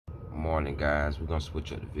morning, guys. We're gonna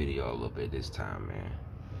switch up the video a little bit this time, man.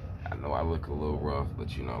 I know I look a little rough,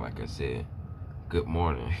 but you know, like I said, good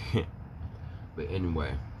morning. But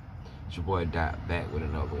anyway, it's your boy Dot back with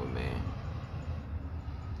another one, man.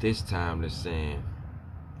 This time they're saying,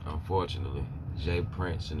 unfortunately, Jay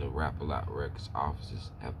Prince and the Alot Records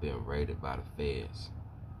offices have been raided by the feds.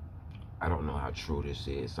 I don't know how true this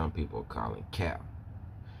is. Some people are calling cap.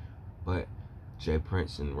 But Jay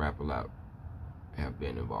Prince and Alot have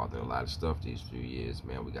been involved in a lot of stuff these few years,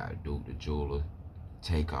 man. We got Duke the Jeweler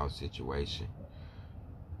takeoff situation.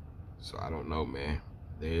 So I don't know, man.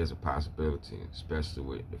 There is a possibility, especially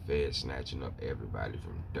with the feds snatching up everybody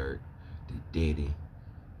from Dirt to Diddy.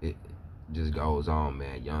 It just goes on,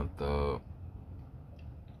 man. Young Thug.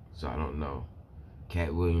 So I don't know.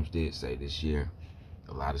 Cat Williams did say this year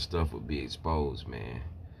a lot of stuff would be exposed, man.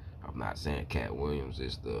 I'm not saying Cat Williams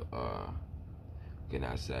is the, can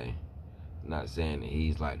I say? I'm not saying that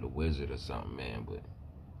he's like the wizard or something, man, but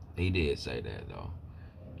he did say that, though.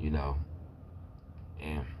 You know,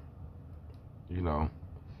 and, you know,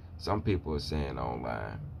 some people are saying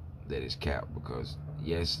online that it's cap because,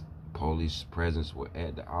 yes, police presence were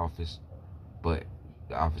at the office, but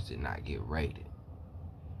the office did not get raided.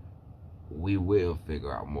 We will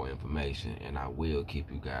figure out more information, and I will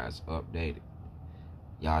keep you guys updated.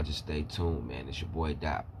 Y'all just stay tuned, man. It's your boy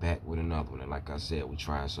Dot back with another one. And like I said, we're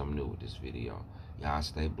trying something new with this video. Y'all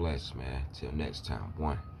stay blessed, man. Till next time.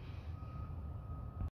 One.